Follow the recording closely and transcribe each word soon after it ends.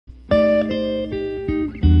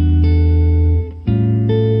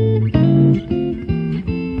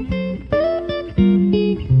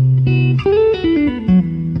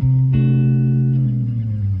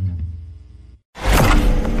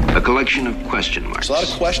question marks. There's a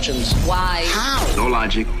lot of questions. Why? How? No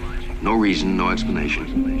logic, no reason, no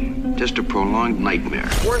explanation. Just a prolonged nightmare.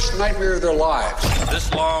 Worst nightmare of their lives.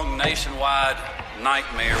 This long nationwide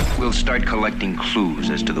nightmare. We'll start collecting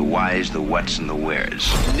clues as to the whys, the whats, and the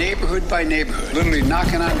wheres. Neighborhood by neighborhood. Literally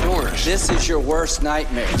knocking on doors. This is your worst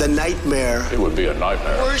nightmare. The nightmare. It would be a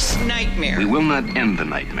nightmare. Worst nightmare. We will not end the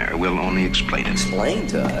nightmare. We'll only explain it. Explain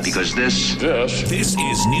to us. Because this This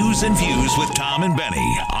is News and Views with Tom and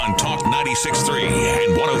Benny on Talk 96.3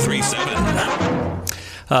 and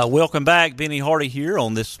 103.7. Welcome back. Benny Hardy here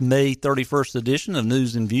on this May 31st edition of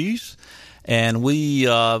News and Views. And we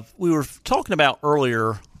were talking about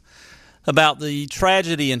earlier about the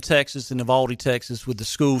tragedy in Texas, in Uvalde, Texas, with the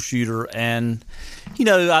school shooter. And, you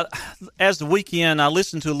know, as the weekend, I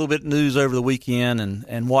listened to a little bit of news over the weekend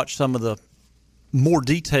and watched some of the more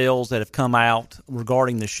details that have come out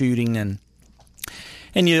regarding the shooting. And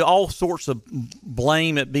you know, all sorts of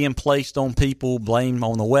blame at being placed on people, blame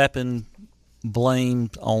on the weapon, blame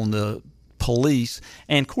on the police.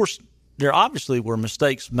 And, of course, there obviously were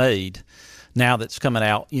mistakes made now that's coming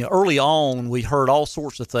out. You know, early on, we heard all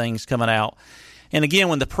sorts of things coming out. And again,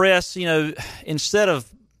 when the press, you know, instead of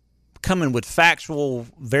coming with factual,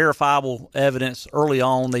 verifiable evidence early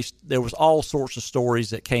on, there was all sorts of stories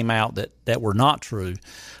that came out that were not true.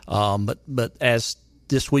 But as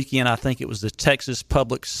this weekend, I think it was the Texas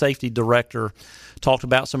Public Safety Director talked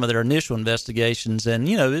about some of their initial investigations. And,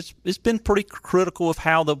 you know, it's been pretty critical of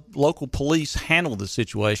how the local police handled the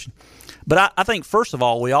situation. But I think, first of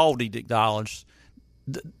all, we all need to acknowledge,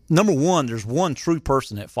 number one, there's one true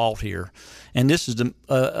person at fault here, and this is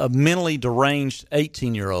a mentally deranged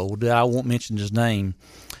 18-year-old, I won't mention his name,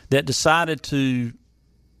 that decided to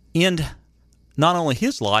end not only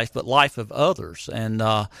his life, but life of others. And,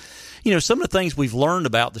 you know, some of the things we've learned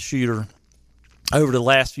about the shooter over the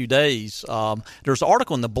last few days, there's an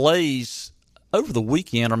article in The Blaze over the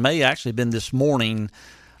weekend, or may actually have been this morning,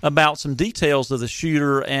 about some details of the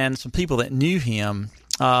shooter and some people that knew him.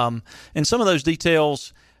 And some of those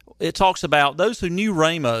details, it talks about those who knew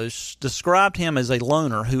Ramos described him as a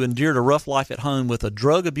loner who endured a rough life at home with a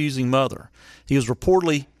drug-abusing mother. He was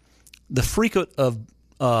reportedly the frequent of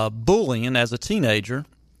bullying as a teenager,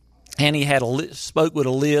 and he had spoke with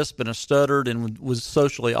a lisp and stuttered and was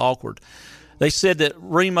socially awkward. They said that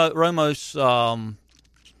Ramos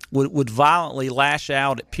would violently lash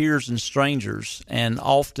out at peers and strangers and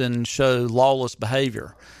often show lawless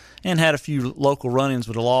behavior, and had a few local run-ins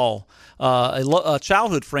with the law. A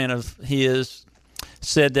childhood friend of his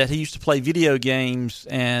said that he used to play video games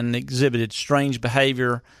and exhibited strange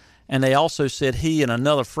behavior, and they also said he and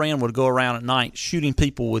another friend would go around at night shooting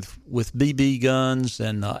people with BB guns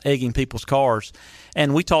and egging people's cars.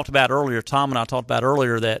 And we talked about earlier, Tom and I talked about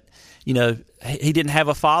earlier, that, you know, he didn't have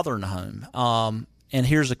a father in the home. And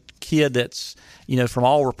here's a kid that's, you know, from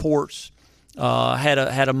all reports,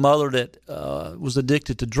 had a mother that was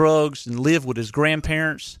addicted to drugs and lived with his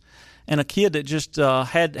grandparents, and a kid that just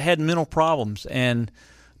had mental problems. And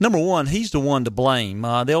number one, he's the one to blame.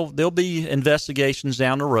 There'll be investigations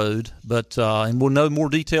down the road, but and we'll know more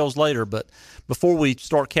details later. But before we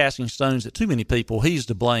start casting stones at too many people, he's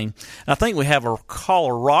to blame. And I think we have a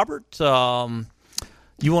caller, Robert.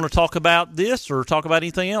 You want to talk about this or talk about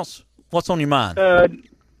anything else? What's on your mind?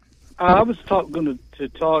 I was going to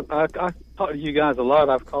talk. I talk to you guys a lot.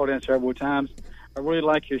 I've called in several times. I really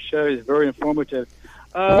like your show. It's very informative.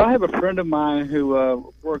 I have a friend of mine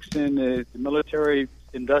who works in the military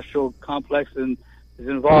industrial complex and is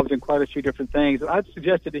involved in quite a few different things. I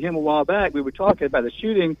suggested to him a while back, we were talking about the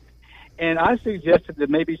shooting, and I suggested that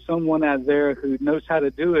maybe someone out there who knows how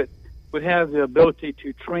to do it would have the ability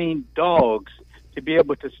to train dogs to be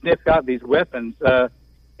able to sniff out these weapons.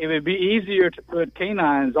 It would be easier to put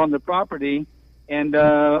canines on the property, and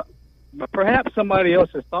perhaps somebody else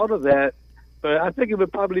has thought of that, but I think it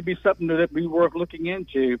would probably be something that would be worth looking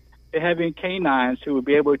into, having canines who would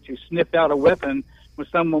be able to sniff out a weapon when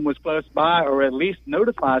someone was close by, or at least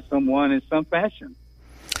notify someone in some fashion.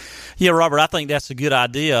 Yeah, Robert, I think that's a good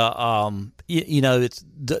idea. You know,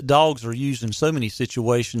 dogs are used in so many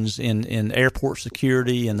situations in airport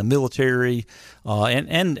security and the military,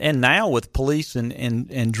 and now with police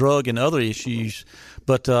and drug and other issues.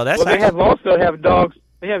 But that's they have dogs.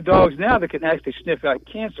 They have dogs now that can actually sniff out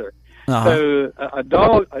cancer. Uh-huh.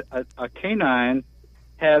 So a canine,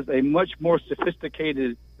 has a much more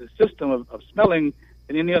sophisticated system of smelling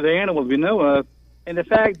than any other animals we know of, and the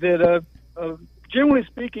fact that generally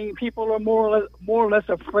speaking, people are more or less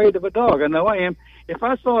afraid of a dog. I know I am. If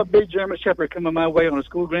I saw a big German Shepherd coming my way on the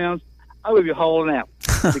school grounds, I would be hauling out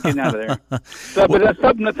to get out of there. But that's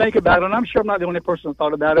something to think about, and I'm sure I'm not the only person who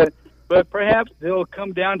thought about it. but perhaps they'll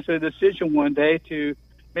come down to the decision one day to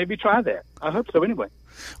maybe try that. I hope so anyway.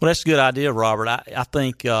 Well, that's a good idea, Robert. I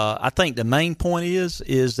think the main point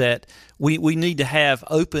is that we need to have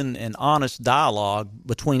open and honest dialogue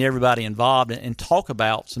between everybody involved and talk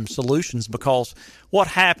about some solutions, because what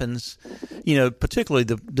happens, particularly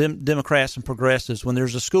the Democrats and progressives, when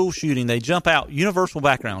there's a school shooting, they jump out universal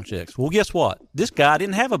background checks. Well, guess what? This guy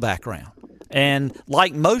didn't have a background. And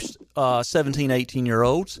like most 17,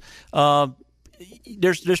 18-year-olds,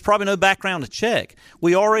 there's probably no background to check.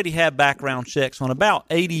 We already have background checks on about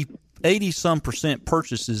 80-some%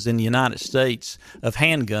 purchases in the United States of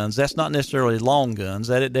handguns. That's not necessarily long guns.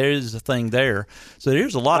 There is a thing there. So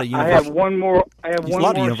there's a lot of universal. I have one more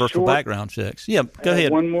universal background checks. Yeah, go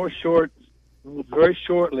ahead. One more very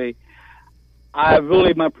shortly.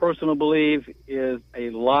 My personal belief is a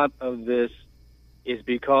lot of this is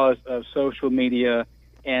because of social media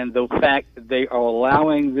and the fact that they are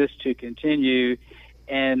allowing this to continue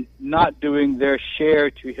and not doing their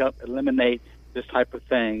share to help eliminate this type of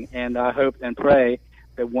thing. And I hope and pray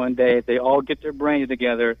that one day they all get their brains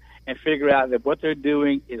together and figure out that what they're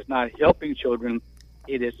doing is not helping children,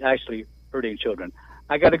 it is actually hurting children.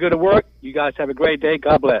 I got to go to work. You guys have a great day.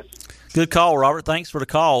 God bless. Good call, Robert. Thanks for the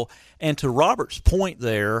call. And to Robert's point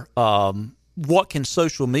there, what can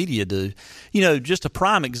social media do? Just a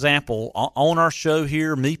prime example, on our show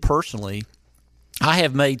here, me personally, I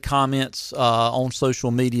have made comments on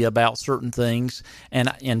social media about certain things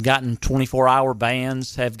and gotten 24-hour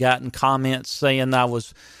bans, have gotten comments saying I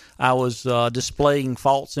was displaying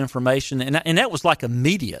false information, and that was like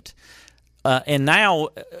immediate. And now,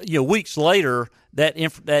 weeks later, that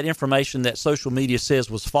information that social media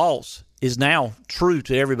says was false is now true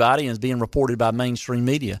to everybody and is being reported by mainstream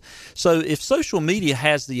media. So if social media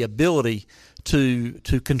has the ability to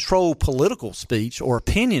control political speech or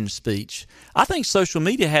opinion speech, I think social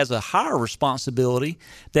media has a higher responsibility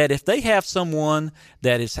that if they have someone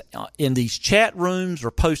that is in these chat rooms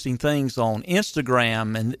or posting things on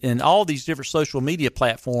Instagram and all these different social media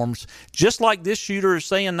platforms, just like this shooter is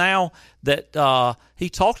saying now that he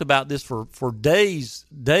talked about this for days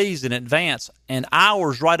in advance and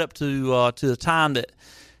hours right up to the time that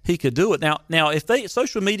he could do it. Now if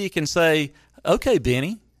social media can say, okay,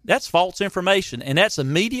 Benny, that's false information, and that's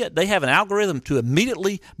immediate. They have an algorithm to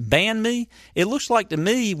immediately ban me. It looks like to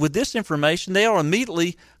me with this information, they'll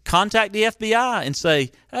immediately contact the FBI and say,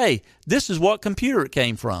 hey, this is what computer it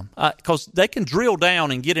came from, because they can drill down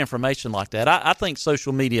and get information like that. I think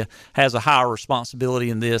social media has a higher responsibility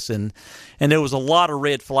in this, and there was a lot of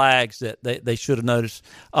red flags that they should have noticed.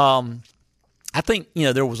 I think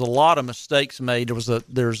there was a lot of mistakes made.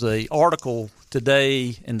 There's a article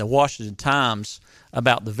today in the Washington Times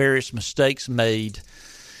about the various mistakes made.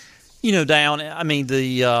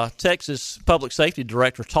 The Texas Public Safety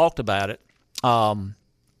Director talked about it. And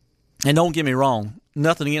don't get me wrong,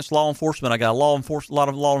 nothing against law enforcement. I got a lot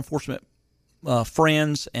of law enforcement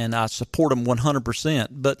friends, and I support them 100%.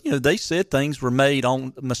 But they said mistakes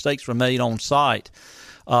were made on site.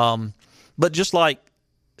 But just like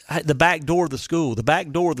the back door of the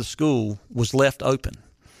school was left open.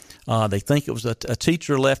 They think it was a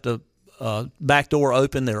teacher left a back door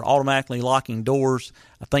open. They're automatically locking doors.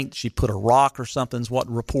 I think she put a rock or something is what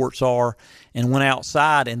reports are, and went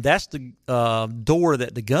outside, and that's the door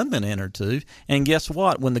that the gunman entered to. And guess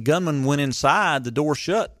what? When the gunman went inside, the door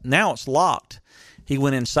shut. Now it's locked. He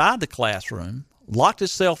went inside the classroom, locked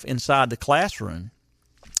himself inside the classroom.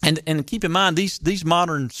 And keep in mind, these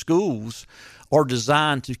modern schools are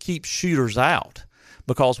designed to keep shooters out.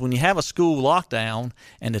 Because when you have a school lockdown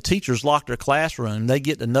and the teachers lock their classroom, they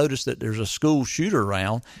get to notice that there's a school shooter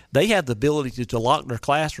around. They have the ability to lock their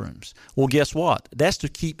classrooms. Well, guess what? That's to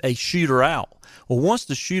keep a shooter out. Well, once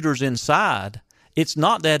the shooter's inside, it's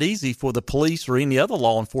not that easy for the police or any other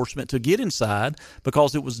law enforcement to get inside,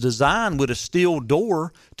 because it was designed with a steel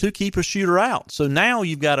door to keep a shooter out. So now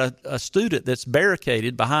you've got a student that's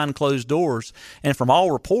barricaded behind closed doors, and from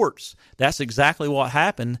all reports, that's exactly what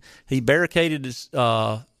happened. He barricaded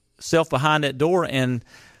himself behind that door and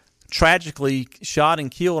tragically shot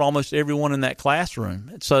and killed almost everyone in that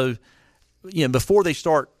classroom. So, before they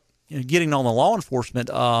start getting on the law enforcement,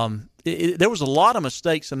 there was a lot of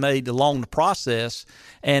mistakes made along the process.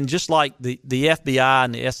 And just like the FBI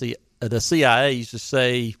and the CIA used to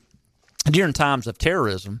say during times of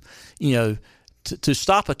terrorism, to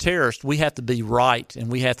stop a terrorist, we have to be right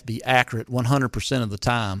and we have to be accurate 100% of the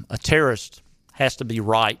time. A terrorist has to be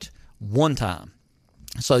right one time.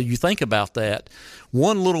 So you think about that.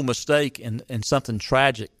 One little mistake and something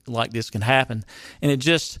tragic like this can happen. And it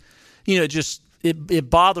just it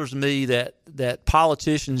bothers me that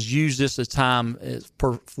politicians use this as time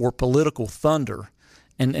for political thunder,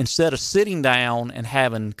 and instead of sitting down and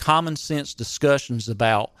having common sense discussions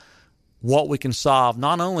about what we can solve,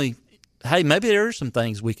 not only, hey, maybe there are some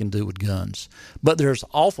things we can do with guns, but there's an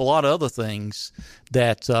awful lot of other things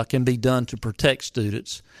that can be done to protect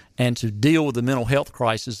students and to deal with the mental health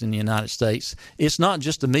crisis in the United States. It's not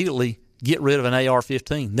just immediately get rid of an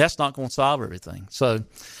AR-15. That's not going to solve everything. So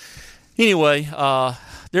anyway,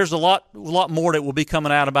 there's a lot more that will be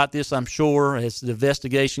coming out about this, I'm sure, as the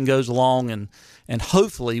investigation goes along, and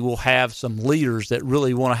hopefully we'll have some leaders that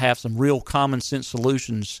really want to have some real common sense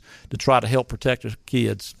solutions to try to help protect our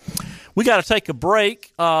kids. We got to take a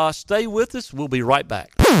break. Stay with us. We'll be right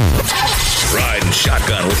back. Ride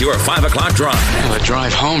shotgun with your 5 o'clock drive. The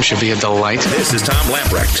drive home should be a delight. This is Tom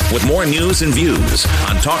Lamprecht with more news and views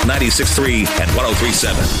on Talk 96.3 and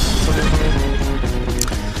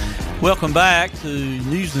 103.7. Welcome back to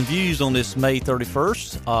News and Views on this May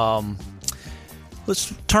 31st.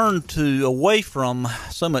 Let's turn away from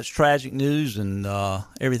so much tragic news and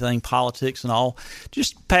everything, politics and all.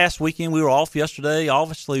 Just past weekend, we were off yesterday.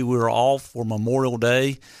 Obviously, we were off for Memorial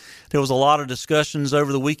Day. There was a lot of discussions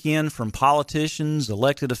over the weekend from politicians,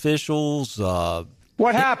 elected officials,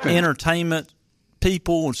 What happened? Entertainment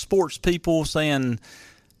people and sports people saying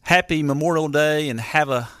happy Memorial Day and have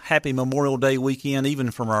a happy Memorial Day weekend,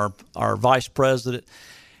 even from our vice president.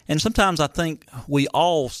 And sometimes I think we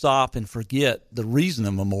all stop and forget the reason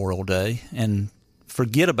of Memorial Day and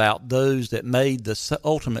forget about those that made the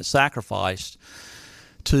ultimate sacrifice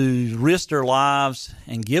to risk their lives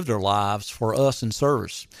and give their lives for us in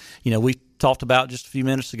service. You know, we talked about just a few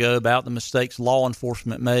minutes ago about the mistakes law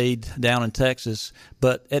enforcement made down in Texas,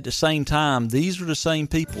 but at the same time, these are the same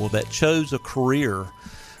people that chose a career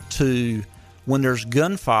to, when there's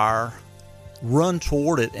gunfire, run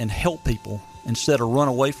toward it and help people instead of run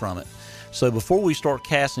away from it. So before we start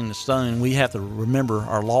casting the stone, we have to remember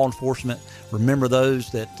our law enforcement, remember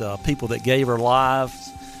those that people that gave their lives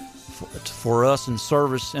for us in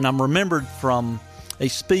service. And I'm remembered from a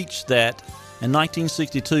speech that in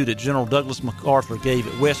 1962 that General Douglas MacArthur gave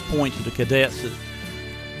at West Point to the cadets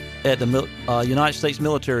at the United States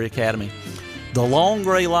Military Academy. The long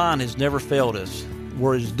gray line has never failed us.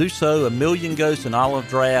 Were it to do so, 1 million ghosts in olive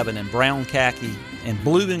drab and in brown khaki and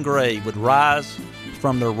blue and gray would rise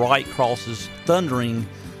from their white crosses, thundering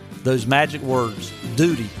those magic words,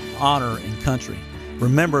 duty, honor, and country.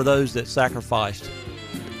 Remember those that sacrificed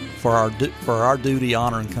for our duty,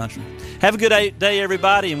 honor, and country. Have a good day,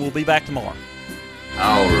 everybody, and we'll be back tomorrow.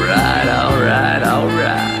 All right, all right, all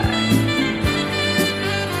right.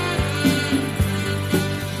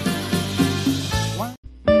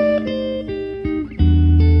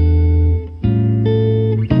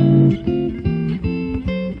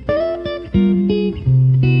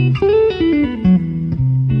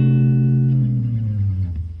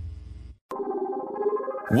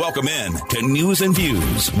 Welcome in to News and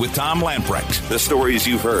Views with Tom Lamprecht. The stories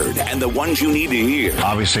you've heard and the ones you need to hear.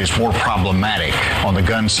 Obviously, it's more problematic on the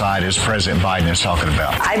gun side, as President Biden is talking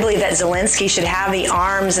about. I believe that Zelensky should have the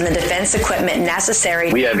arms and the defense equipment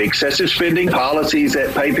necessary. We have excessive spending, policies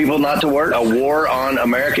that pay people not to work, a war on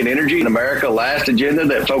American energy, an America Last agenda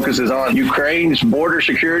that focuses on Ukraine's border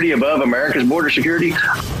security above America's border security.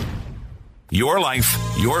 Your life,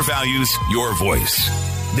 your values, your voice.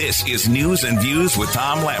 This is News and Views with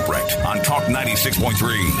Tom Lamprecht on Talk 96.3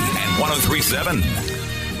 and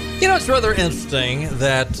 103.7. You know, it's rather interesting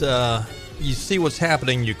that you see what's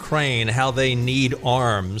happening in Ukraine, how they need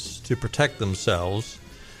arms to protect themselves.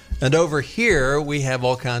 And over here, we have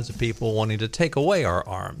all kinds of people wanting to take away our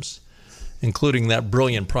arms, including that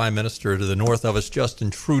brilliant prime minister to the north of us, Justin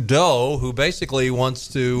Trudeau, who basically wants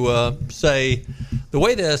to say the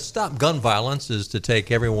way to stop gun violence is to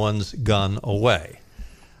take everyone's gun away.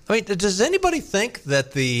 I mean, does anybody think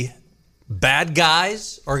that the bad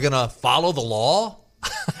guys are going to follow the law?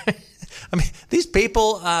 I mean, these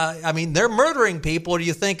people, they're murdering people. Do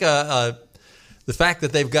you think the fact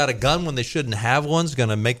that they've got a gun when they shouldn't have one is going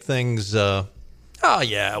to make things, we'll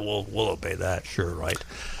obey that, sure, right?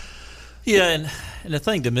 Yeah, and the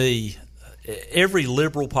thing to me, every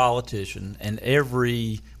liberal politician and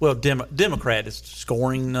every Democrat is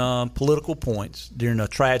scoring political points during a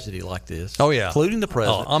tragedy like this. Oh yeah, including the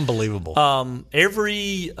president. Oh, unbelievable.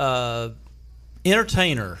 Every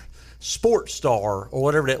entertainer, sports star, or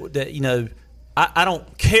whatever that you know. I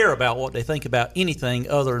don't care about what they think about anything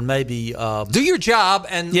other than maybe do your job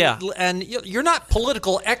and you're not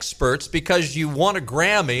political experts because you won a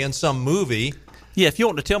Grammy in some movie. Yeah, if you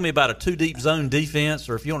want to tell me about a two-deep zone defense,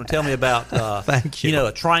 or if you want to tell me about Thank you.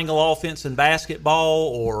 A triangle offense in basketball,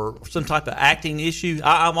 or some type of acting issue,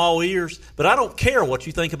 I'm all ears. But I don't care what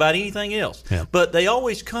you think about anything else. Yeah. But they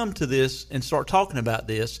always come to this and start talking about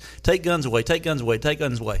this. Take guns away, take guns away, take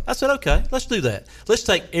guns away. I said, okay, let's do that. Let's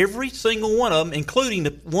take every single one of them, including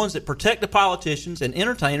the ones that protect the politicians and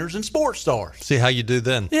entertainers and sports stars. See how you do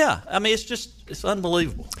then. Yeah, I mean, it's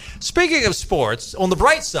unbelievable. Speaking of sports, on the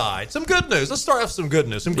bright side, some good news. Let's start off with some good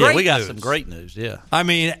news. Some great news. Yeah, we got some great news, yeah. I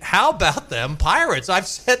mean, how about them Pirates? I've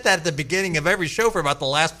said that at the beginning of every show for about the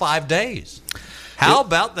last 5 days. How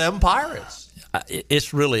about them Pirates?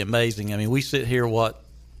 It's really amazing. I mean, we sit here,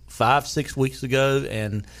 5-6 weeks ago,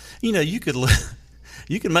 and, you could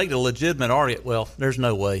you can make the legitimate argument, well, there's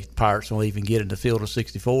no way Pirates will even get in the field of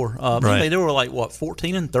 64. Right. They were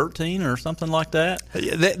 14-13 or something like that.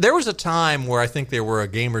 There was a time where I think they were a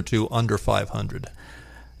game or two under 500.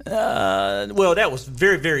 Well, that was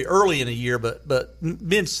very, very early in the year, but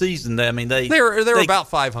mid-season, I mean, they were about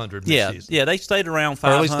 500 mid-season. Yeah, they stayed around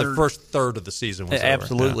 500. Or at least the first third of the season was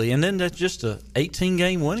absolutely. over. Yeah. And then that's just a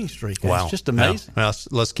 18-game winning streak. Wow. It's just amazing. Yeah. Well,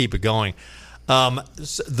 let's keep it going.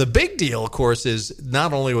 The big deal, of course, is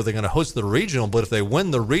not only are they going to host the regional, but if they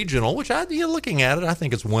win the regional, which looking at it, I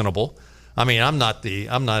think it's winnable. I mean, I'm not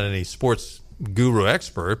any sports guru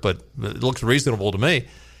expert, but it looks reasonable to me.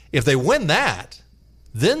 If they win that,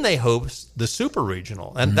 then they host the super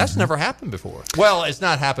regional, and that's never happened before. Well, it's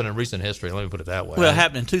not happened in recent history. Let me put it that way. Well, it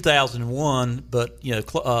happened in 2001, but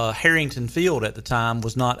Harrington Field at the time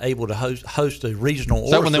was not able to host a regional.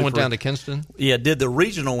 Is that when they went down to Kinston? Yeah, did the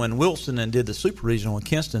regional in Wilson and did the super regional in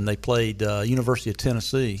Kinston. They played University of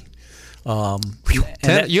Tennessee.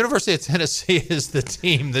 University of Tennessee is the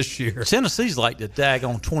team this year. Tennessee's like the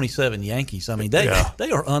daggone 27 Yankees. I mean, they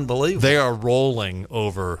are unbelievable. They are rolling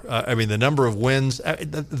over. The number of wins.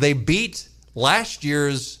 They beat last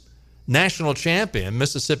year's national champion,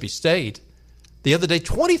 Mississippi State, the other day,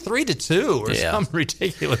 23-2 or some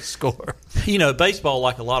ridiculous score. Baseball,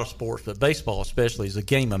 like a lot of sports, but baseball especially, is a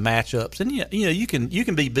game of matchups, and you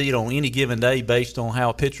can be beat on any given day based on how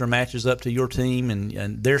a pitcher matches up to your team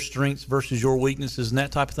and their strengths versus your weaknesses and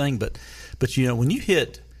that type of thing. But when you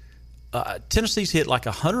hit, Tennessee's hit like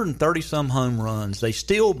 130 some home runs. They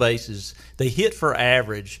steal bases. They hit for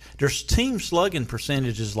average. Their team slugging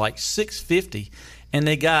percentage is like .650. And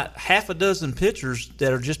they got half a dozen pitchers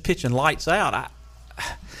that are just pitching lights out.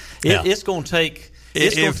 It's going to take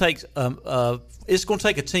a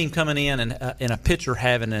team coming in and a pitcher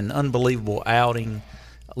having an unbelievable outing,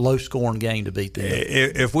 low scoring game to beat them.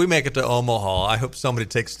 If we make it to Omaha, I hope somebody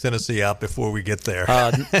takes Tennessee out before we get there.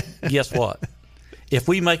 Guess what? If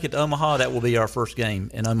we make it to Omaha, that will be our first game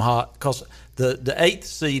in Omaha, because the 8th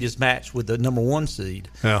seed is matched with the number 1 seed.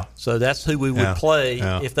 Yeah. So that's who we would play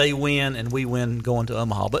if they win and we win going to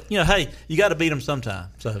Omaha. But, hey, you got to beat them sometime,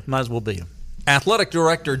 so might as well beat them. Athletic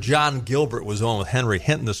Director John Gilbert was on with Henry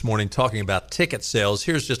Hinton this morning talking about ticket sales.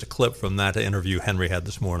 Here's just a clip from that interview Henry had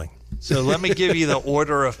this morning. So let me give you the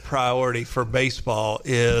order of priority for baseball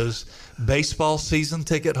is baseball season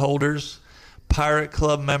ticket holders, Pirate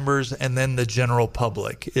Club members, and then the general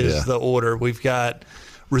public is the order. We've got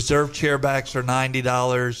reserve chairbacks are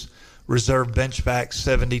 $90, reserve benchbacks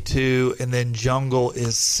 $72, and then jungle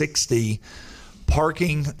is $60.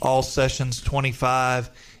 Parking, all sessions $25,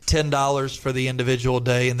 $10 for the individual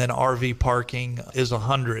day, and then RV parking is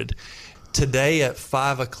 $100. Today at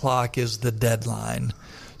 5 o'clock is the deadline.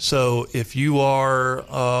 So if you are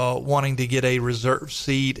wanting to get a reserve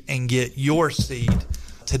seat and get your seat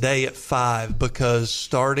today at 5, because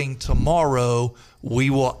starting tomorrow we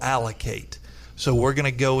will allocate. So we're going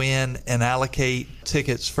to go in and allocate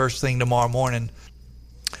tickets first thing tomorrow morning.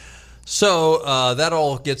 So that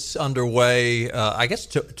all gets underway. I guess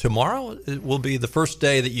tomorrow will be the first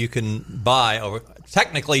day that you can buy.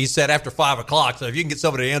 Technically, he said after 5 o'clock. So if you can get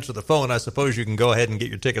somebody to answer the phone, I suppose you can go ahead and get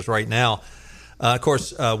your tickets right now. Of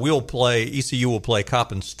course, ECU will play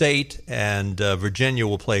Coppin State, and Virginia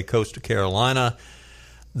will play Coastal Carolina.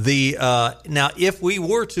 Now, if we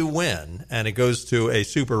were to win and it goes to a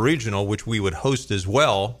super regional, which we would host as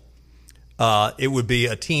well, it would be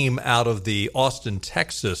a team out of the Austin,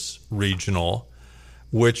 Texas regional,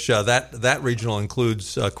 which that regional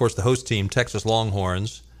includes, of course, the host team, Texas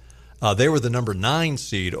Longhorns. They were the number 9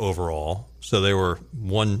 seed overall, so they were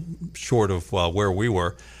one short of where we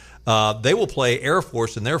were. They will play Air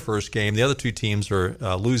Force in their first game. The other two teams are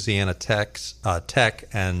Louisiana Tech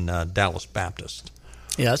and Dallas Baptist.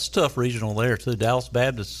 Yeah, it's a tough regional there, too. Dallas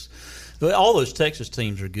Baptist, all those Texas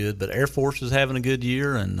teams are good, but Air Force is having a good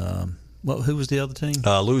year. And who was the other team?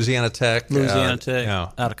 Louisiana Tech.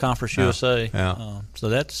 Out of Conference USA. Yeah. So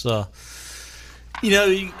that's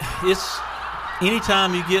It's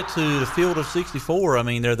anytime you get to the field of 64. I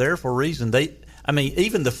mean, they're there for a reason.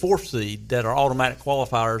 Even the fourth seed that are automatic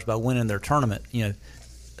qualifiers by winning their tournament.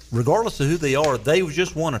 Regardless of who they are, they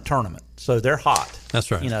just won a tournament, so they're hot.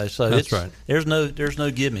 That's right. That's right. There's no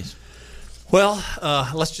gimmies. Well,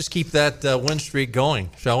 let's just keep that win streak going,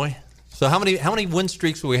 shall we? So how many win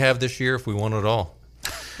streaks will we have this year if we won it all?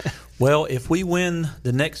 Well, if we win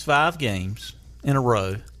the next 5 games in a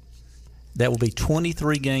row, that will be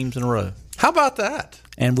 23 games in a row. How about that?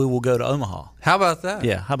 And we will go to Omaha. How about that?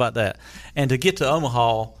 Yeah, how about that? And to get to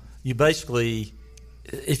Omaha, you basically,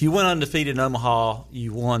 if you went undefeated in Omaha,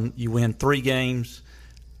 you win 3 games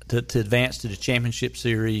to advance to the championship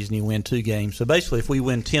series, and you win 2 games. So basically, if we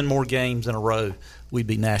win 10 more games in a row, we'd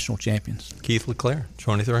be national champions. Keith LeClaire,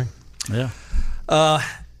 23. Yeah.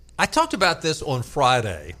 I talked about this on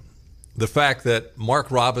Friday, the fact that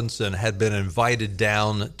Mark Robinson had been invited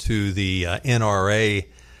down to the NRA,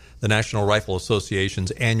 the National Rifle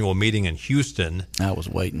Association's annual meeting in Houston. I was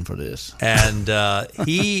waiting for this. And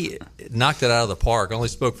he knocked it out of the park, only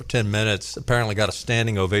spoke for 10 minutes, apparently got a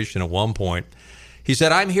standing ovation at one point. He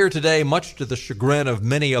said, "I'm here today much to the chagrin of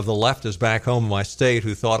many of the leftists back home in my state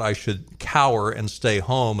who thought I should cower and stay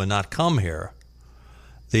home and not come here."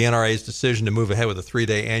 The NRA's decision to move ahead with a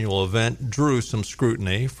 3-day annual event drew some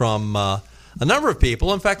scrutiny from a number of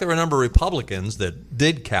people. In fact, there were a number of Republicans that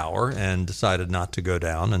did cower and decided not to go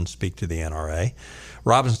down and speak to the NRA.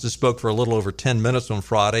 Robinson spoke for a little over 10 minutes on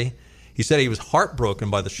Friday. He said he was heartbroken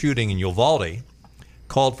by the shooting in Uvalde,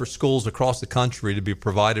 called for schools across the country to be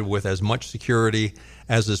provided with as much security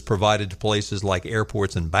as is provided to places like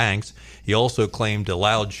airports and banks. He also claimed to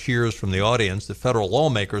loud cheers from the audience that federal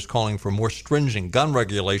lawmakers calling for more stringent gun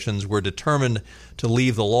regulations were determined to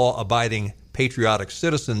leave the law-abiding patriotic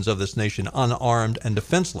citizens of this nation unarmed and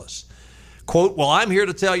defenseless. Quote, "Well, I'm here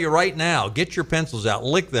to tell you right now, get your pencils out,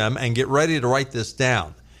 lick them, and get ready to write this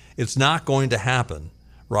down. It's not going to happen."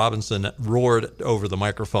 Robinson roared over the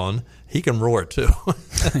microphone. He can roar too.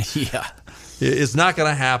 Yeah, it's not going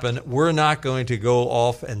to happen. We're not going to go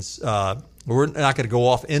off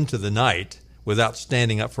into the night without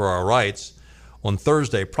standing up for our rights. On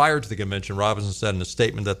Thursday, prior to the convention, Robinson said in a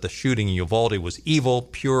statement that the shooting in Uvalde was evil,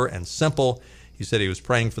 pure, and simple. He said he was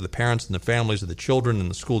praying for the parents and the families of the children and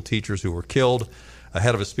the school teachers who were killed.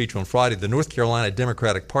 Ahead of a speech on Friday, the North Carolina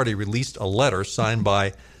Democratic Party released a letter signed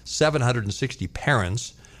by 760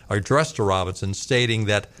 parents addressed to Robinson stating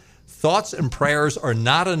that thoughts and prayers are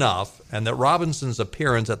not enough and that Robinson's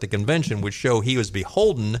appearance at the convention would show he was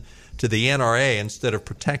beholden to the NRA instead of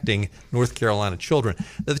protecting North Carolina children.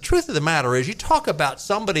 Now, the truth of the matter is, you talk about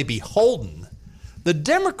somebody beholden. The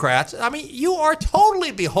Democrats, you are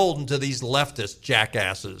totally beholden to these leftist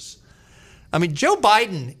jackasses. Joe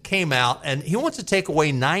Biden came out and he wants to take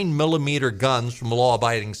away 9mm guns from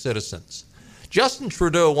law-abiding citizens. Justin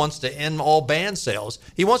Trudeau wants to end all ban sales.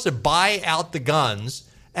 He wants to buy out the guns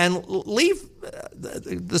and leave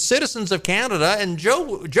the citizens of Canada, and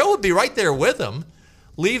Joe would be right there with him,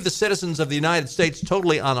 leave the citizens of the United States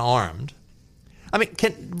totally unarmed.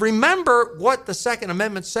 Remember what the Second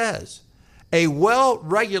Amendment says. A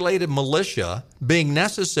well-regulated militia being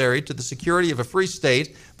necessary to the security of a free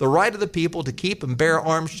state, the right of the people to keep and bear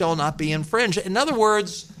arms shall not be infringed. In other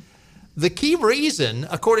words, the key reason,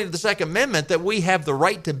 according to the Second Amendment, that we have the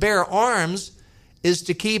right to bear arms is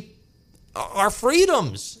to keep our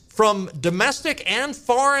freedoms from domestic and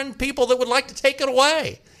foreign people that would like to take it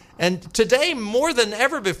away. And today, more than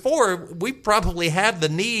ever before, we probably have the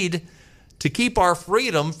need to keep our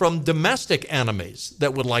freedom from domestic enemies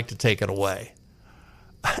that would like to take it away.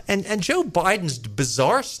 And Joe Biden's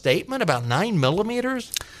bizarre statement about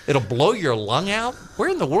 9mm, it'll blow your lung out. Where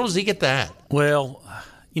in the world does he get that? Well,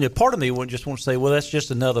 part of me would just want to say, well, that's just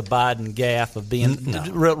another Biden gaffe of being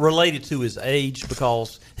related to his age,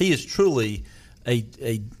 because he is truly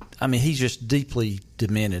he's just deeply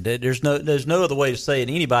demented. There's no other way to say it.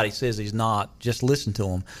 Anybody says he's not, just listen to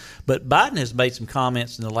him. But Biden has made some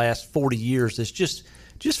comments in the last 40 years that's just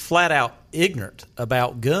flat out ignorant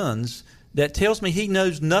about guns. That tells me he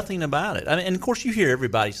knows nothing about it. And of course, you hear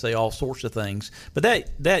everybody say all sorts of things. But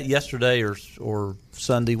that yesterday or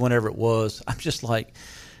Sunday, whenever it was, I'm just like,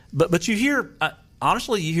 but you hear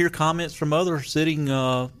honestly, you hear comments from other sitting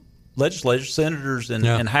legislators, senators,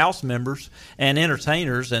 and House members and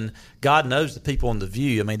entertainers, and God knows the people on The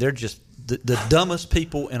View. They're just the dumbest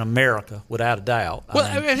people in America, without a doubt.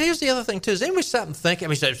 Here's the other thing too. Does anybody stop and think?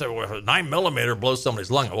 Say, well, 9mm blows somebody's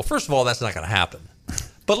lung out. Well, first of all, that's not going to happen.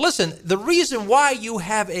 But listen, the reason why you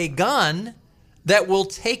have a gun that will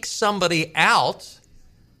take somebody out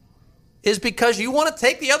is because you want to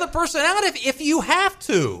take the other person out if you have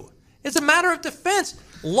to. It's a matter of defense.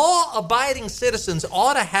 Law-abiding citizens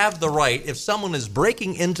ought to have the right, if someone is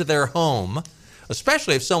breaking into their home,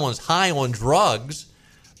 especially if someone's high on drugs,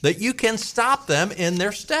 that you can stop them in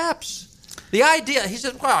their steps. The idea, he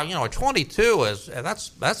said, well, 22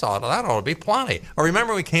 that ought to be plenty. I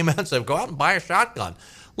remember we came out and said, go out and buy a shotgun.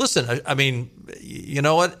 Listen, I mean, you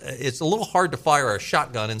know what? It's a little hard to fire a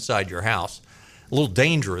shotgun inside your house. A little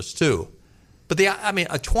dangerous, too. But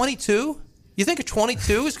a 22? You think a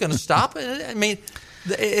 22 is going to stop it? I mean,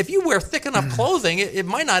 if you wear thick enough clothing, it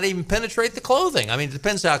might not even penetrate the clothing. I mean, it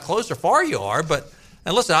depends how close or far you are.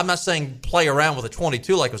 And listen, I'm not saying play around with a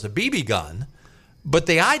 22 like it was a BB gun. But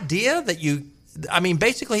the idea that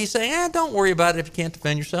basically he's saying, don't worry about it if you can't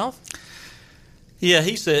defend yourself. Yeah,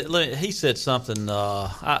 he said something.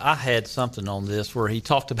 I had something on this where he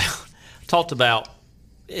talked about.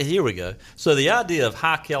 Here we go. So the idea of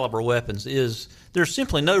high caliber weapons is there's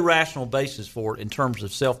simply no rational basis for it in terms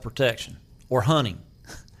of self-protection or hunting.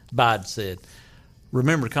 Biden said.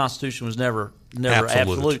 Remember, the Constitution was never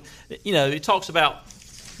absolute. It talks about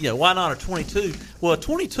why not a 22? Well, a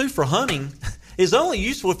 22 for hunting is only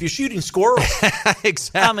useful if you're shooting squirrels.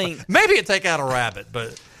 Exactly. I mean, maybe it'd take out a rabbit,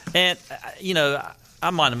 but. And, I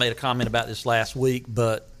might have made a comment about this last week,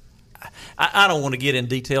 but I don't want to get in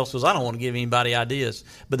details because I don't want to give anybody ideas.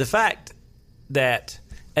 But the fact that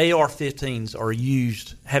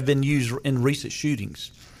AR-15s have been used in recent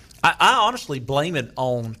shootings, I honestly blame it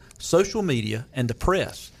on social media and the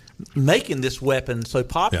press making this weapon so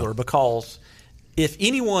popular because if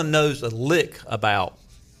anyone knows a lick about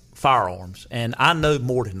firearms, and I know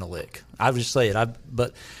more than a lick, I would just say it,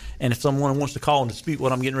 and if someone wants to call and dispute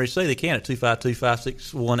what I'm getting ready to say, they can at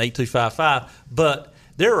 252-561-8255. But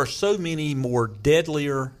there are so many more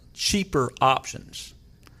deadlier, cheaper options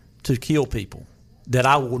to kill people that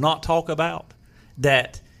I will not talk about.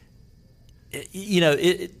 That,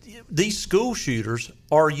 these school shooters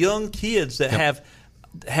are young kids that have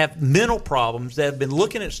mental problems that have been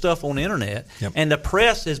looking at stuff on the internet, and the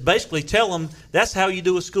press is basically telling them that's how you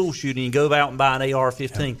do a school shooting. You go out and buy an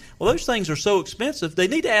AR-15. Well, those things are so expensive. They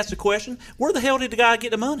need to ask the question, where the hell did the guy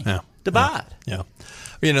get the money to buy it? Yeah.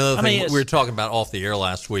 The thing we were talking about off the air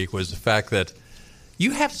last week was the fact that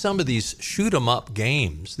you have some of these shoot-'em-up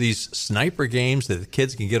games, these sniper games that the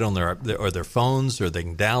kids can get on their phones, or they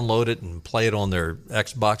can download it and play it on their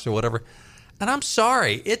Xbox or whatever. And I'm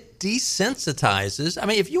sorry, it desensitizes. I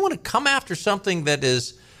mean, if you want to come after something that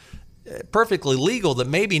is perfectly legal that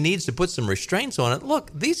maybe needs to put some restraints on it,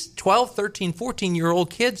 look, these 12, 13,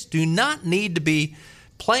 14-year-old kids do not need to be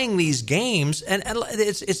playing these games. And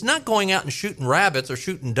it's not going out and shooting rabbits or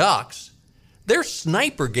shooting ducks. They're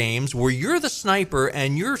sniper games where you're the sniper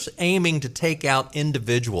and you're aiming to take out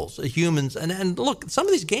individuals, humans. And look, some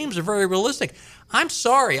of these games are very realistic. I'm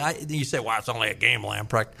sorry. You say, well, it's only a game,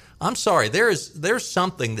 Lamprecht. I'm sorry. There's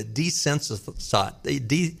something that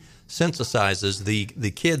desensitizes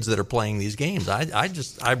the kids that are playing these games.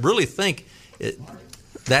 I really think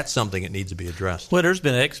that's something that needs to be addressed. Well, there's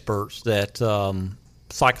been experts that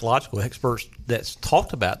psychological experts that's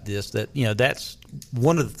talked about this. That's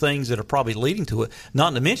one of the things that are probably leading to it.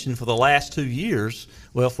 Not to mention, for the last 2 years,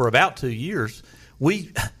 for about 2 years,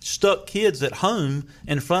 we stuck kids at home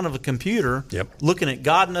in front of a computer looking at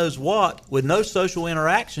God knows what with no social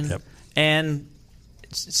interaction and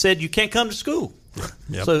said you can't come to school.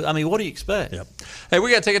 So, what do you expect? Hey,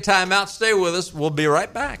 we got to take a time out. Stay with us. We'll be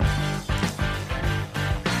right back.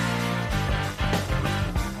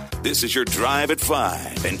 This is your Drive at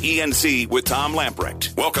 5 and ENC with Tom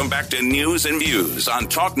Lamprecht. Welcome back to News and Views on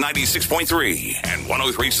Talk 96.3 and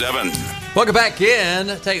 103.7. Welcome back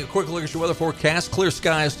in. Take a quick look at your weather forecast. Clear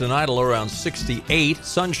skies tonight, a low around 68.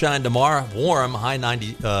 Sunshine tomorrow, warm, high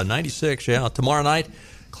 96. Tomorrow night,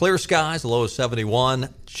 clear skies, a low of 71.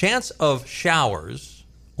 Chance of showers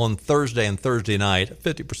on Thursday and Thursday night,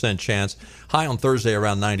 50% chance. High on Thursday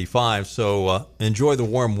around 95. So enjoy the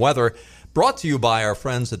warm weather. Brought to you by our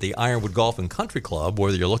friends at the Ironwood Golf and Country Club.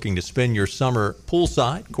 Whether you're looking to spend your summer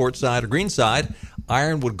poolside, courtside, or greenside,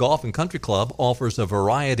 Ironwood Golf and Country Club offers a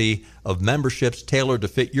variety of memberships tailored to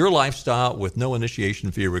fit your lifestyle with no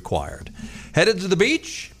initiation fee required. Headed to the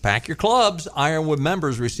beach? Pack your clubs. Ironwood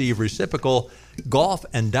members receive reciprocal golf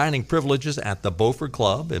and dining privileges at the Beaufort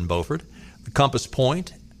Club in Beaufort, the Compass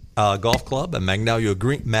Point Golf Club, and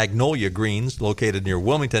Magnolia Greens, located near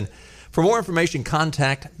Wilmington. For more information,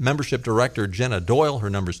 contact Membership Director Jenna Doyle. Her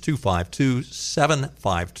number is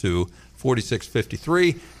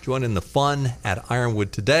 252-752-4653. Join in the fun at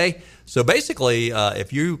Ironwood today. So basically,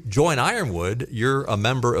 if you join Ironwood, you're a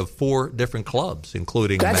member of 4 different clubs,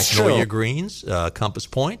 including Magnolia Greens, Compass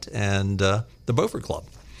Point, and the Beaufort Club.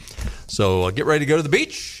 So get ready to go to the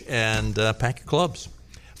beach and pack your clubs.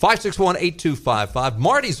 561-8255.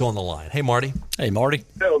 Marty's on the line. Hey, Marty. Hey, Marty.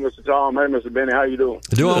 Hello, Mr. Tom. Hey, Mr. Benny. How you doing?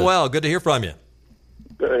 Doing well. Good to hear from you.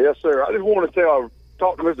 Yes, sir. I just want to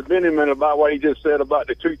talk to Mr. Benny a minute about what he just said about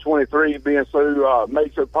the 223 being so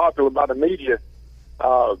made so popular by the media.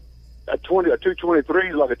 A 223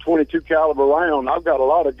 is like a 22 caliber round. I've got a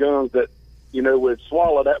lot of guns that, would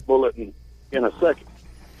swallow that bullet in a second.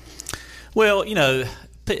 Well,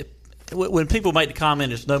 when people make the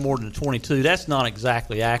comment it's no more than a 22, that's not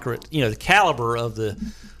exactly accurate. The caliber of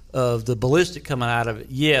the ballistic coming out of it,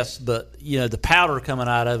 yes, but the powder coming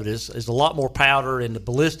out of it is a lot more powder, and the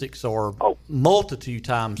ballistics are multitude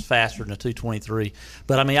times faster than a 223.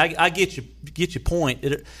 But I mean, I get your point.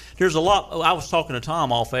 There's a lot. I was talking to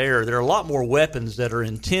Tom off air. There are a lot more weapons that are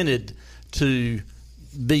intended to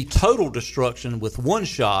be total destruction with one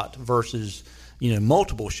shot versus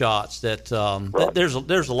multiple shots. That there's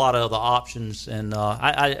a lot of other options, and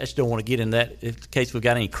I just don't want to get in that in case we've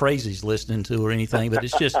got any crazies listening to or anything. But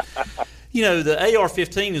it's just, the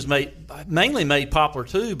AR-15 is mainly made popular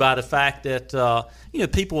too by the fact that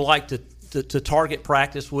people like to target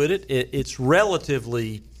practice with it. It's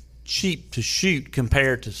relatively cheap to shoot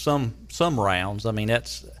compared to some rounds. I mean,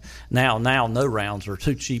 that's now no rounds are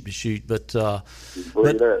too cheap to shoot. But the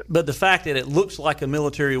fact that it looks like a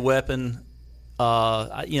military weapon.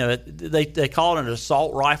 They call it an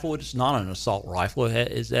assault rifle. It's not an assault rifle.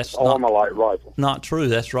 That's Armalite rifle. Not true.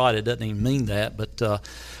 That's right. It doesn't even mean that. But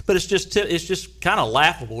it's just kind of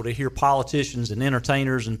laughable to hear politicians and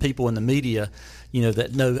entertainers and people in the media,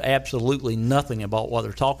 that know absolutely nothing about what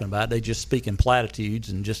they're talking about. They just speak in platitudes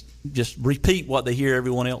and just repeat what they hear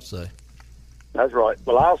everyone else say. That's right.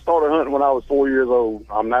 Well, I started hunting when I was 4 years old.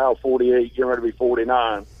 I'm now 48, getting ready to be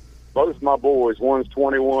 49. Both of my boys, one's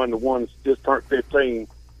 21, the one's just turned 15,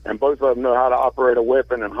 and both of them know how to operate a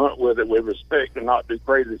weapon and hunt with it with respect and not do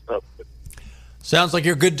crazy stuff. Sounds like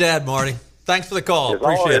you're a good dad, Marty. Thanks for the call.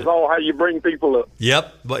 Appreciate it. It's all how you bring people up.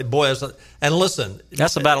 Yep. But boy, and listen.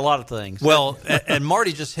 That's about a lot of things. Well, and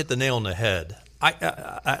Marty just hit the nail on the head.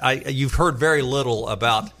 You've heard very little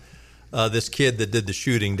about this kid that did the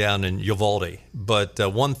shooting down in Uvalde. But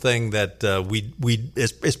one thing that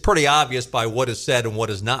is pretty obvious by what is said and what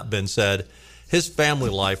has not been said, his family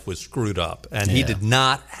life was screwed up, and he did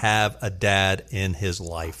not have a dad in his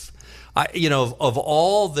life. Of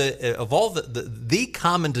all the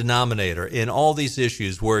common denominator in all these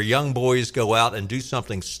issues where young boys go out and do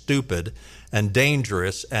something stupid and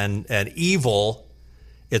dangerous and evil,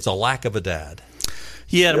 it's a lack of a dad.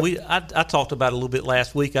 Yeah, I talked about it a little bit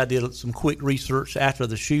last week. I did some quick research after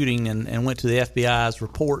the shooting and went to the FBI's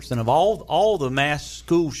reports. And of all the mass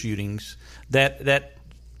school shootings that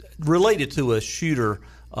related to a shooter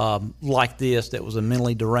like this, that was a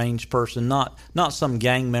mentally deranged person, not some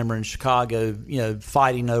gang member in Chicago,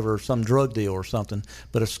 fighting over some drug deal or something,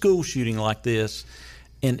 but a school shooting like this.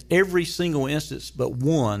 In every single instance but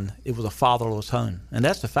one, it was a fatherless home, and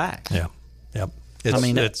that's the fact. Yeah, yep.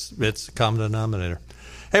 It's a common denominator.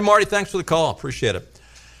 Hey, Marty, thanks for the call. Appreciate it.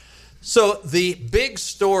 So the big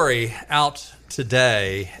story out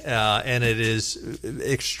today, and it is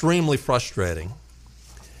extremely frustrating,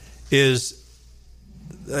 is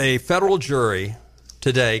a federal jury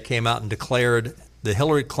today came out and declared the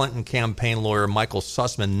Hillary Clinton campaign lawyer Michael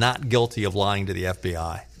Sussman not guilty of lying to the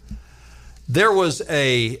FBI. There was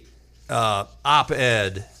a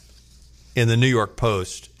op-ed in the New York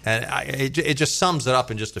Post, and it just sums it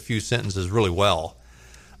up in just a few sentences really well.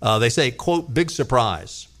 They say, quote, "Big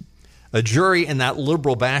surprise. A jury in that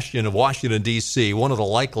liberal bastion of Washington, D.C., one of the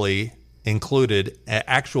likely included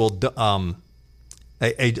let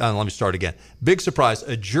me start again. Big surprise.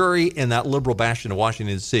 A jury in that liberal bastion of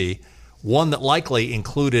Washington, D.C., one that likely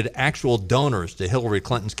included actual donors to Hillary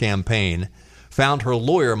Clinton's campaign, found her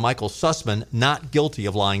lawyer, Michael Sussman, not guilty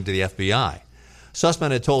of lying to the FBI. Sussman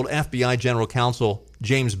had told FBI General Counsel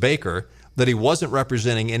James Baker that he wasn't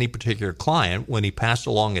representing any particular client when he passed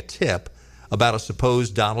along a tip about a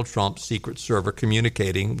supposed Donald Trump secret server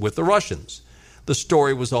communicating with the Russians. The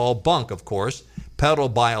story was all bunk, of course,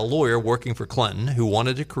 peddled by a lawyer working for Clinton who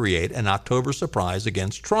wanted to create an October surprise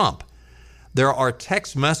against Trump. There are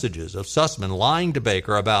text messages of Sussman lying to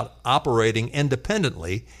Baker about operating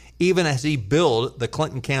independently, even as he billed the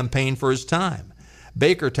Clinton campaign for his time.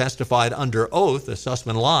 Baker testified under oath that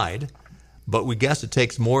Sussman lied, but we guess it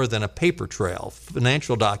takes more than a paper trail,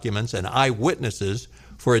 financial documents, and eyewitnesses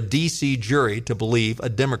for a D.C. jury to believe a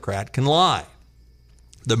Democrat can lie.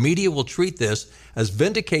 The media will treat this as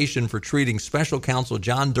vindication for treating special counsel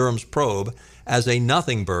John Durham's probe as a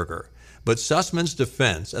nothing burger. But Sussman's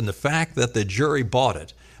defense and the fact that the jury bought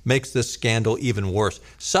it makes this scandal even worse.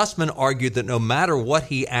 Sussman argued that no matter what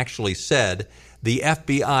he actually said, the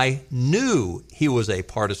FBI knew he was a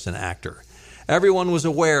partisan actor. Everyone was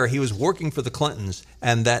aware he was working for the Clintons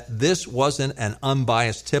and that this wasn't an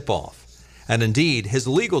unbiased tip-off. And indeed, his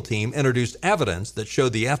legal team introduced evidence that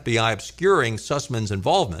showed the FBI obscuring Sussman's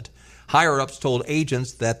involvement. Higher-ups told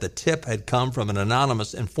agents that the tip had come from an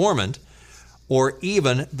anonymous informant, or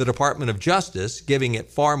even the Department of Justice, giving it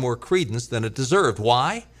far more credence than it deserved.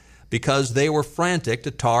 Why? Because they were frantic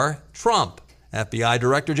to tar Trump. FBI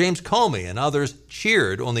Director James Comey and others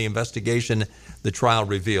cheered on the investigation the trial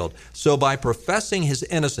revealed. So by professing his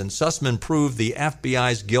innocence, Sussman proved the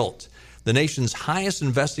FBI's guilt. The nation's highest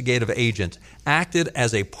investigative agent acted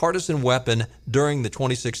as a partisan weapon during the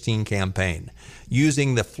 2016 campaign,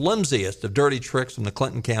 using the flimsiest of dirty tricks from the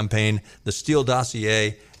Clinton campaign, the Steele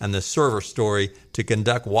dossier, and the server story to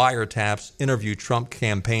conduct wiretaps, interview Trump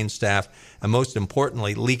campaign staff, and most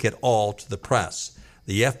importantly, leak it all to the press.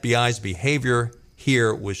 The FBI's behavior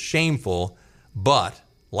here was shameful, but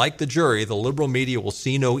like the jury, the liberal media will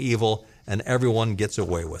see no evil, and everyone gets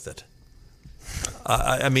away with it.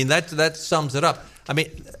 I mean, that sums it up. I mean,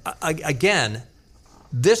 again,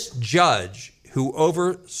 this judge who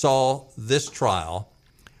oversaw this trial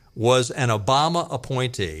was an Obama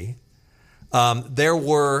appointee. There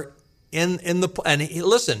were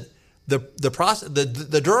listen,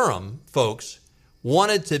 the Durham folks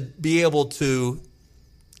wanted to be able to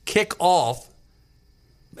kick off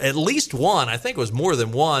at least one, I think it was more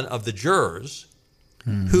than one, of the jurors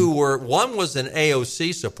who were, one was an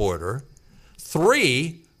AOC supporter,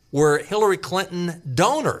 3 were Hillary Clinton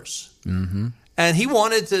donors. Mm-hmm. And he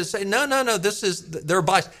wanted to say, no, they're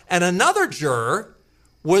biased. And another juror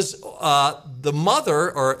was the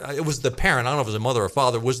mother, or it was the parent, I don't know if it was a mother or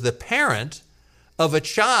father, was the parent of a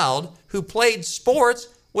child who played sports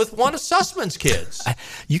with one of Sussman's kids.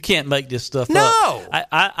 You can't make this stuff up. No.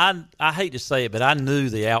 I hate to say it, but I knew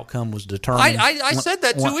the outcome was determined. I said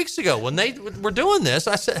that 2 weeks ago when they were doing this.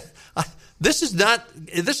 I said, this is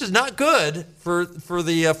not good for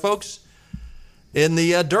the folks in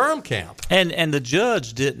the Durham camp. And the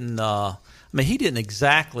judge didn't. He didn't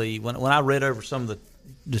exactly. When I read over some of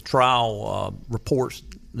the trial reports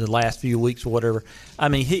the last few weeks or whatever,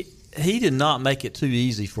 he did not make it too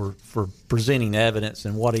easy for presenting evidence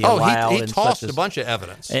and what he allowed. He tossed a bunch of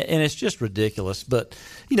evidence. And it's just ridiculous. But,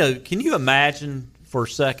 can you imagine for a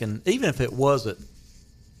second, even if it wasn't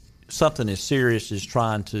something as serious as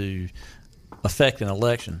trying to affect an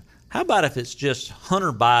election, how about if it's just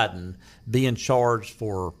Hunter Biden being charged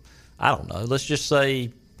for, I don't know, let's just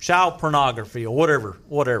say child pornography or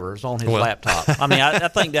whatever is on his laptop. I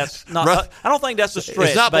think that's not. I don't think that's a stretch.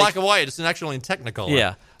 It's not black and white. It's actually in Technicolor.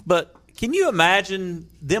 Yeah, but can you imagine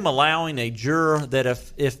them allowing a juror that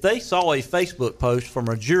if they saw a Facebook post from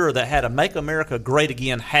a juror that had a "Make America Great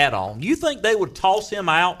Again" hat on, you think they would toss him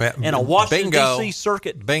out in a Washington D.C.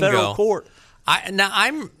 circuit federal court?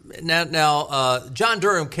 John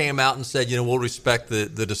Durham came out and said, we'll respect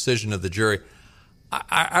the decision of the jury.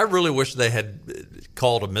 I really wish they had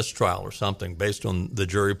called a mistrial or something based on the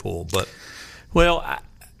jury pool. But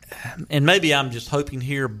and maybe I'm just hoping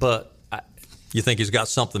here, but you think he's got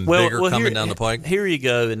something bigger coming down the pike? Here you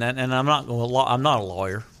go, and I'm not going to. I'm not a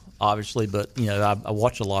lawyer, obviously, but I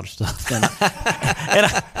watch a lot of stuff, and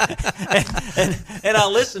I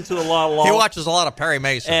listen to a lot of law. He watches a lot of Perry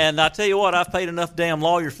Mason, and I tell you what, I've paid enough damn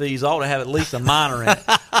lawyer fees. I ought to have at least a minor in it,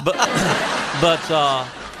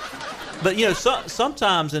 but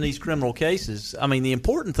sometimes in these criminal cases, the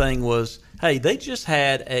important thing was, hey, they just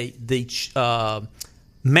had the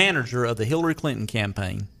manager of the Hillary Clinton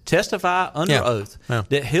campaign testify under oath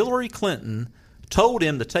that Hillary Clinton told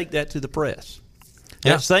him to take that to the press.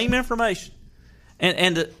 That same information,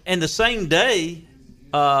 and the same day,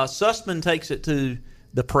 Sussman takes it to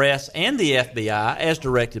the press and the FBI as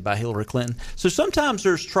directed by Hillary Clinton. So sometimes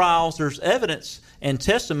there's trials, there's evidence and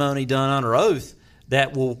testimony done under oath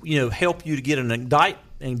that will help you to get an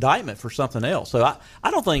indictment for something else. So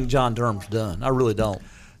I don't think John Durham's done. I really don't.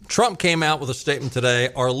 Trump came out with a statement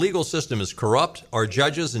today. Our legal system is corrupt. Our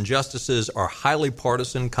judges and justices are highly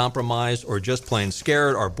partisan, compromised, or just plain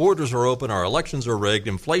scared. Our borders are open. Our elections are rigged.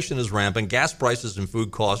 Inflation is rampant. Gas prices and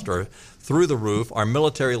food costs are through the roof. Our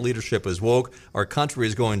military leadership is woke. Our country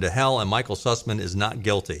is going to hell, and Michael Sussman is not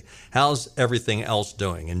guilty. How's everything else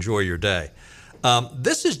doing? Enjoy your day.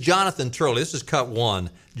 This is Jonathan Turley. This is cut one.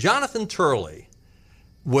 Jonathan Turley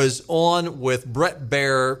was on with Bret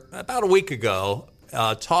Baier about a week ago,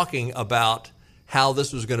 talking about how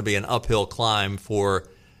this was going to be an uphill climb for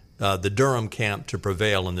the Durham camp to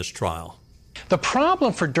prevail in this trial. The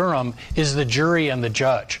problem for Durham is the jury and the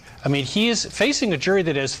judge. I mean, he is facing a jury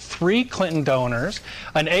that has 3 Clinton donors,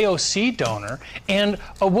 an AOC donor, and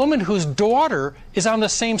a woman whose daughter is on the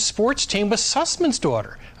same sports team with Sussman's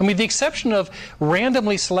daughter. I mean, the exception of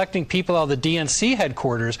randomly selecting people out of the DNC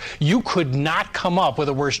headquarters, you could not come up with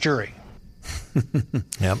a worse jury.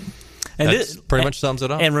 Yep. And this pretty much sums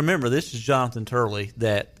it up. And remember, this is Jonathan Turley.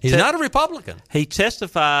 He's not a Republican. He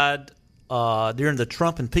testified during the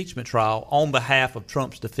Trump impeachment trial on behalf of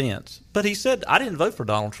Trump's defense. But he said, I didn't vote for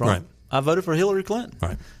Donald Trump. Right. I voted for Hillary Clinton.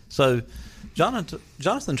 Right. So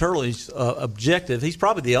Jonathan Turley's objective. He's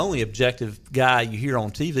probably the only objective guy you hear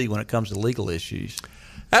on TV when it comes to legal issues.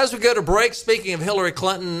 As we go to break, speaking of Hillary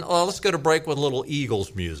Clinton, let's go to break with a little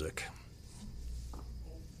Eagles music.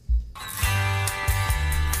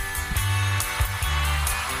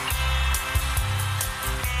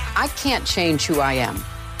 I can't change who I am.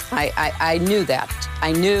 I knew that.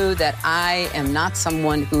 I knew that I am not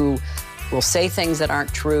someone who will say things that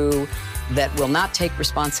aren't true, that will not take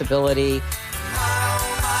responsibility.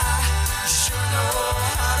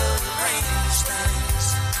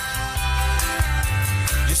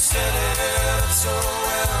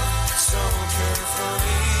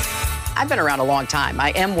 I've been around a long time.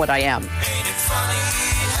 I am what I am.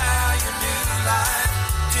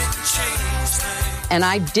 And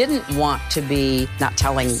I didn't want to be not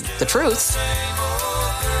telling the truth.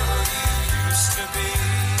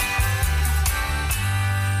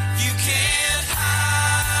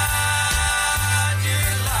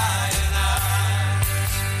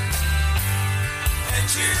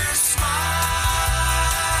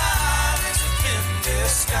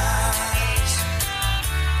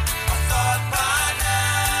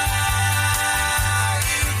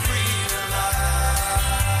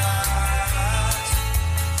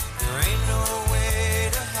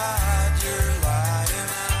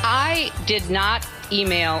 I did not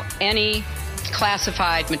email any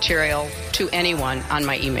classified material to anyone on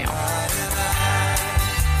my email.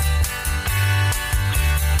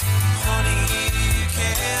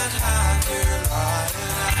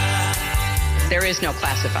 There is no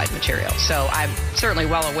classified material, so I'm certainly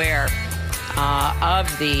well aware of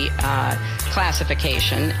the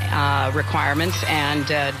classification requirements and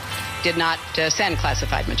did not send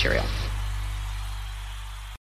classified material.